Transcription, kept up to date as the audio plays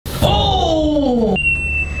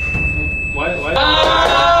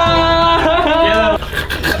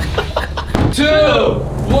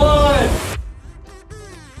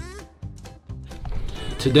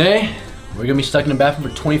Today, we're gonna be stuck in the bathroom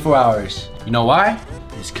for 24 hours. You know why?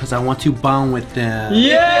 It's because I want to bond with them.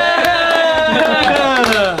 Yeah!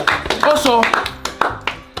 Also,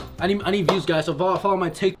 I need views, guys, so follow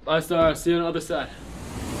my take. Bye, Star. See you on the other side.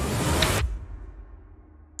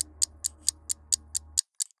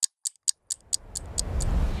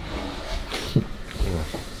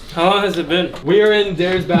 How long has it been? We are in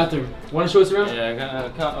Darren's bathroom. Want to show us around? Yeah,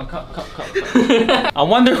 come. I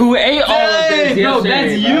wonder who ate all of this. Bro,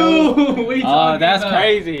 that's you! Oh, that's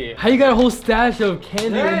crazy. How you got a whole stash of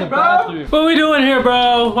candy in the bathroom? What are we doing here,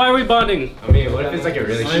 bro? Why are we bonding? I mean, what if it's like a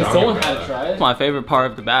really strong someone had to try it. My favorite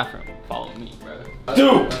part of the bathroom. Follow me, bro.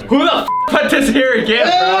 Dude, who the put this here again,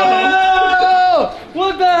 bro?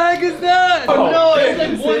 What the heck is that? Oh, no, it's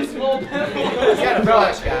like one small pebble. You gotta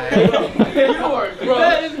relax, guy. Bro,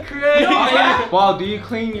 that is crazy. Wow, do you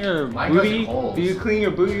clean your booty? Do you clean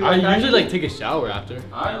your booty? I usually like take a shower after.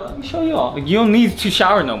 Alright, let me show you all. You don't need to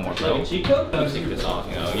shower no more, bro. Chico? Let's take this off,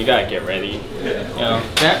 you know. You gotta get ready. You know,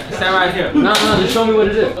 stand right here. No, just show me what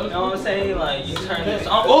it is. You know what I'm saying? Like, you turn this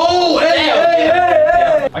on. Oh,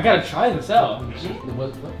 hey! I gotta try this out.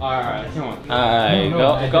 Alright, come on.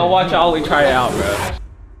 Alright, go watch Ollie try it out, bro.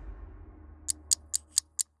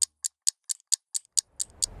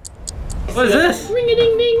 What is this?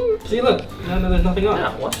 Ring-a-ding-ding. See, look. No, there's nothing on.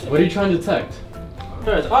 Yeah, watch it. What are you trying to detect? Oh,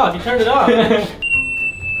 it's off. You turned it off.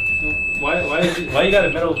 why you got a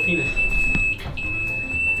metal penis?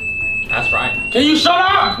 That's right. Can you shut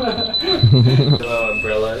up?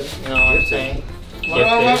 Umbrellas. You know what I'm saying?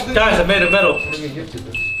 Guys, I made a medal.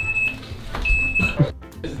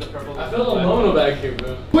 I feel alone back here,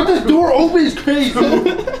 bro. But this door open is crazy.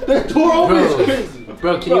 That door open is crazy.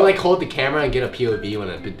 Bro, can you like hold the camera and get a POV when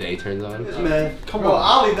a bidet turns on? Man, come on,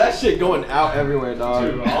 Ollie, that shit going out everywhere,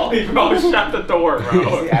 dog. Dude, Ollie, bro, shut the door,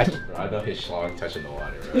 bro. Actually, bro, I know his schlong touching the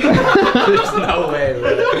water, bro. There's no way, bro.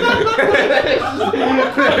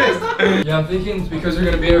 Yeah, I'm thinking because we're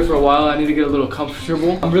gonna be here for a while, I need to get a little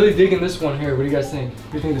comfortable. I'm really digging this one here. What do you guys think?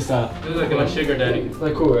 What do you think of the style? It's like a sugar daddy. It's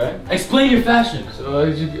like cool, right? Explain your fashion. So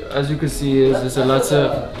as you can see, there's lots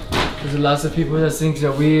of people that think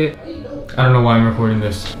that we. I don't know why I'm recording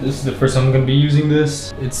this. This is the first time I'm gonna be using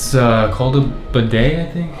this. It's called a bidet, I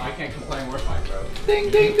think. I can't complain, we're fine, bro. Ding,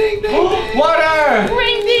 ding, ding, ding, ding. Water!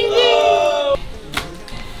 Ring, ding, ding.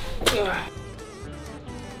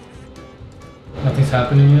 Nothing's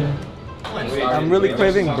happening yet. I'm really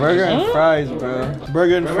craving burger and fries, bro.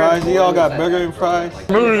 Burger and fries. Y'all got burger and fries?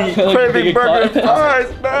 Really craving burger and fries,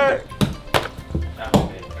 man.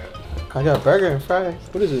 I got burger and fries.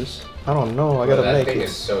 What is this? I don't know. I gotta that make thing it.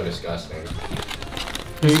 is so disgusting.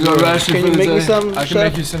 Here you go, Ration. Can you make me some, I can chef?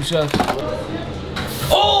 make you some, chef.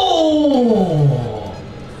 Oh!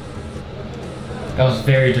 That was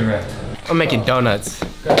very direct. I'm making donuts.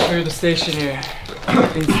 Gotta clear the station here.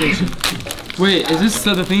 Clean station. Wait, is this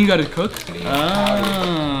the thing you gotta cook?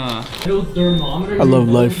 Ah. Thermometer. I love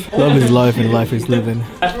life. Love is life and life is living.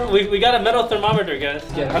 We got a metal thermometer, guys.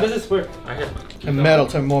 Yeah. How does this work? Right here. A metal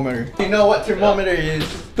thermometer. You know what thermometer is?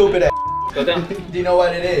 Stupid ass. Go down. Do you know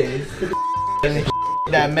what it is?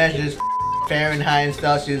 That measures Fahrenheit and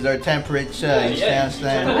Celsius or temperature. You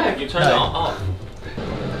understand? What the heck? You turned it off.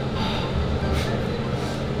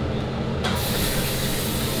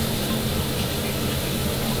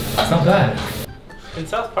 It's not bad. In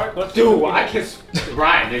South Park, what's Dude, I can.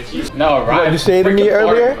 Ryan, it's you. No, Ryan. What you say to me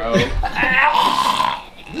earlier?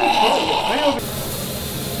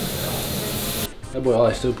 That boy,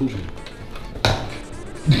 I still pooping.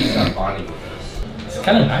 He's not bonding with us. It's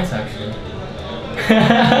kind of nice, actually.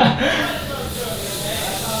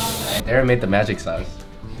 Darren made the magic sauce.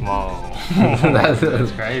 Whoa.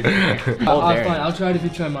 That's crazy. Fine. I'll try it if you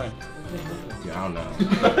try mine. Dude, I don't know.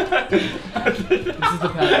 This is the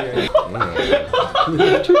patty. Dude,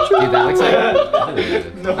 that looks like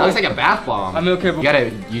that looks like a bath bomb. I mean, okay, but You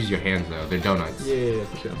gotta use your hands though. They're donuts. Yeah,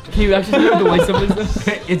 for sure. can you actually do the way some of this?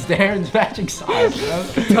 It's Darren's magic sauce, bro.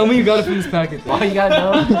 Tell me you got it from this packet. All you gotta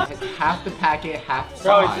know is half the packet, half the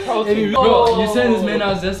sauce. Bro, you saying this man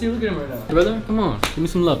now is zesty? Look at him right now. Brother, come on. Give me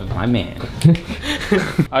some loving. My man.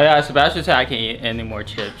 Oh yeah, Sebastian said I can't eat any more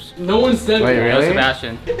chips. No one said Wait, that. really? No,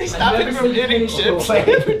 Sebastian. They stopped me from eating chips.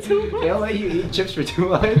 They'll let you eat chips for 2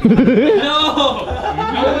 months. No!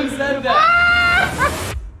 No one said that.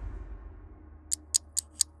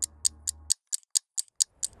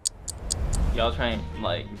 Y'all try and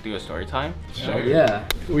like do a story time? Oh, yeah.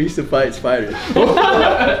 We used to fight spiders.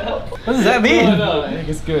 What does that mean? No, I think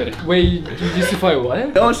it's good. Wait, you used to fight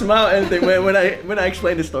what? Don't smile at anything when I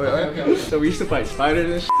explain the story, alright? Okay. So we used to fight spiders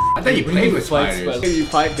and I thought you played with Fight spiders. You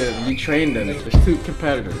fight them, you train them. There's 2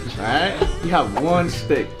 competitors, alright? You have 1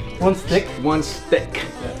 stick. One stick? One stick.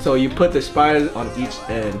 So you put the spiders on each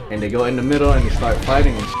end and they go in the middle and they start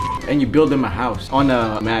fighting and you build them a house on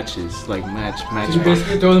matches, like match. So you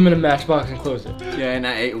basically throw them in a matchbox and close it. Yeah, and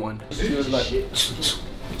I ate one. It was like,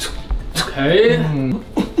 okay.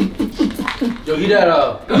 Yo, eat that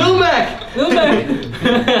Lil Mac! Lil Mac!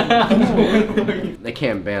 They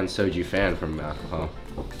can't ban Soju Phan from alcohol.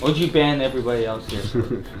 What'd you ban everybody else here?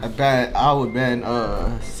 I would ban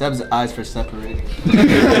Seb's eyes for separating.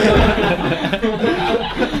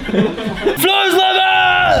 Floor's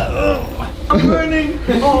level! I'm burning!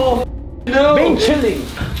 Oh No! Being chilly.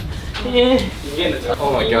 Yeah.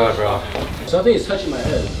 Oh my god, bro. Something is touching my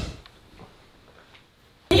head.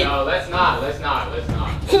 No, let's not.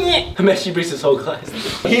 I bet she breaks this whole glass.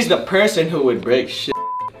 He's the person who would break shit.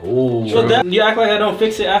 Ooh. So then you act like I don't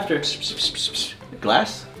fix it after.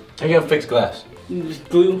 Glass? I gotta fix glass. Just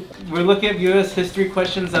glue. We're looking at US history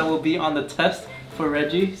questions that will be on the test for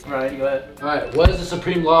Reggie. Right, go ahead. Alright, what is the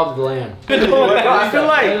supreme law of the land? I feel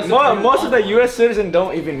like most of the US citizens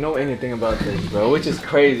don't even know anything about this, bro, which is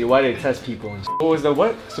crazy. Why they test people and shit. What was the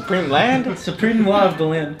what? Supreme land? Supreme law of the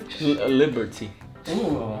land. Liberty.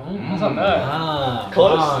 Ooh, that's not bad.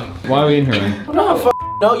 Close. Why are we in here?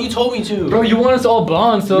 No, you told me to. Bro, you want us all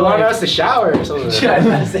bond, so You like... wanted us to shower or something? Yeah, I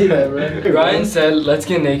didn't say that, bro. Ryan said, let's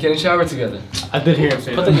get naked and shower together. I did hear him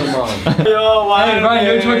say Put that in your mom. Yo, why? Hey, Ryan,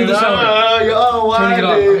 you're trying to get the shower. Yo, why? Turn it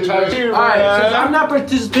off. Alright, since I'm not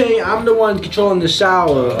participating, I'm the one controlling the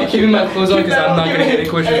shower. I'm keeping my clothes on because I'm not gonna get any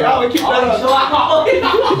questions.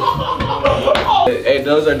 Hey,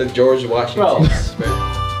 those are the George Washingtons.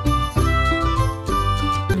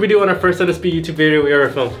 We do on our first NSB YouTube video we ever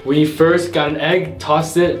filmed. We first got an egg,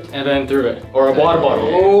 tossed it, and then threw it. Or a water bottle.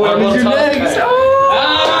 Oh, water bottle tossed.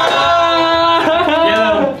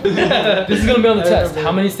 Yeah. This is gonna be on the test.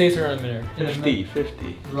 How many states are in there? 50.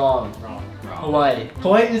 Wrong. Hawaii.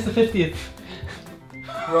 Hawaii is the 50th.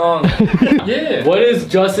 Wrong. Yeah. What is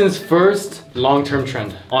Justin's first long-term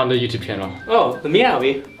trend on the YouTube channel? Oh, the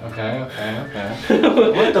meowie. Okay.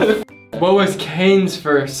 What the What was Kane's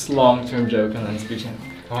first long-term joke on the NSB channel?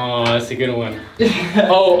 Oh, that's a good one.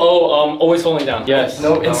 Always falling down. Yes.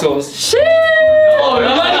 No insults. Shit! Oh,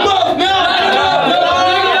 no!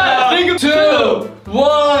 Think of 2,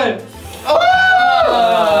 1.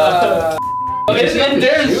 Is it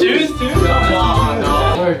their shoes too?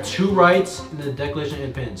 There are 2 rights in the Declaration of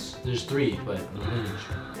Independence. There's 3, but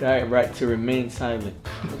Right to remain silent.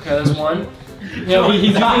 Okay, that's 1. Yeah, he's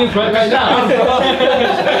using it right now.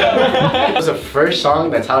 It was the first song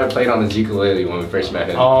that Tyler played on his ukulele when we first met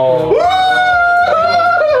him. Oh.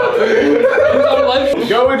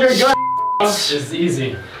 Go with your gut. It's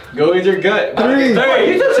easy. Go with your gut. 3, 2, 1.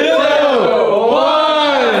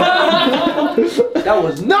 that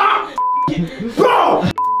was not bro.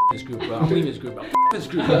 This group, bro. I'm leaving this group, bro. This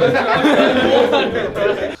group.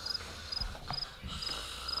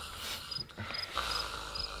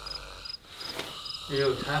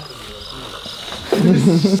 Yo, tapping me.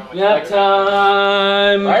 Nap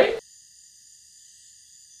time. Right?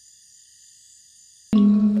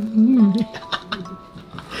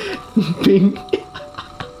 Bing.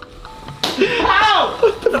 Ow!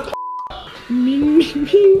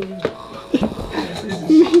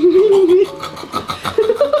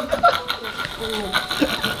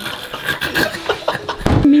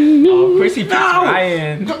 Oh, Chrissy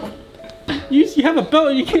Ryan. You have a belt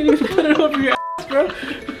and you can't even put it over your ass, bro.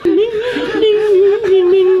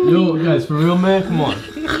 Yo, guys, for real, man, come on.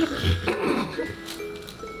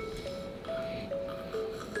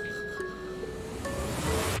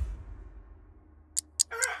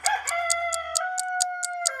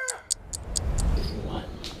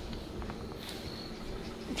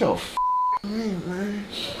 Yo, man.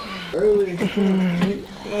 Early.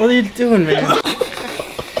 What are you doing, man?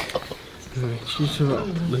 She's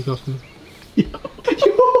leg off me.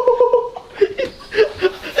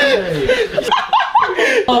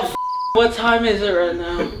 Oh, what time is it right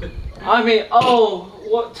now? I mean,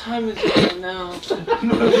 what time is it right now?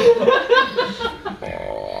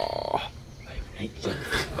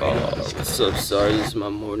 I'm so sorry, this is my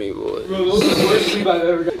morning voice. Bro, that was the worst sleep I've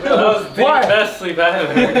ever got. That was the best sleep I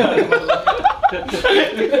have ever got.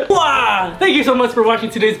 Wow! Thank you so much for watching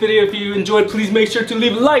today's video. If you enjoyed, please make sure to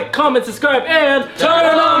leave a like, comment, subscribe, and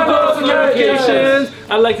turn on post notifications.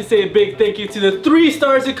 I'd like to say a big thank you to the 3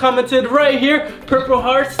 stars who commented right here: Purple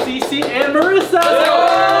Hearts, Cece, and Marissa.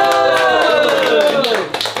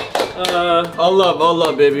 All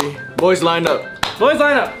love, baby. Boys lined up. Boys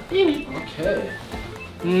line up. Okay.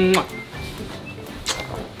 Mwah.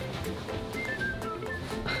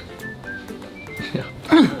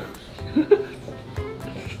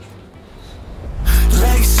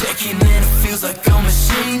 Legs sick, feels like a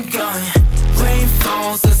machine gun.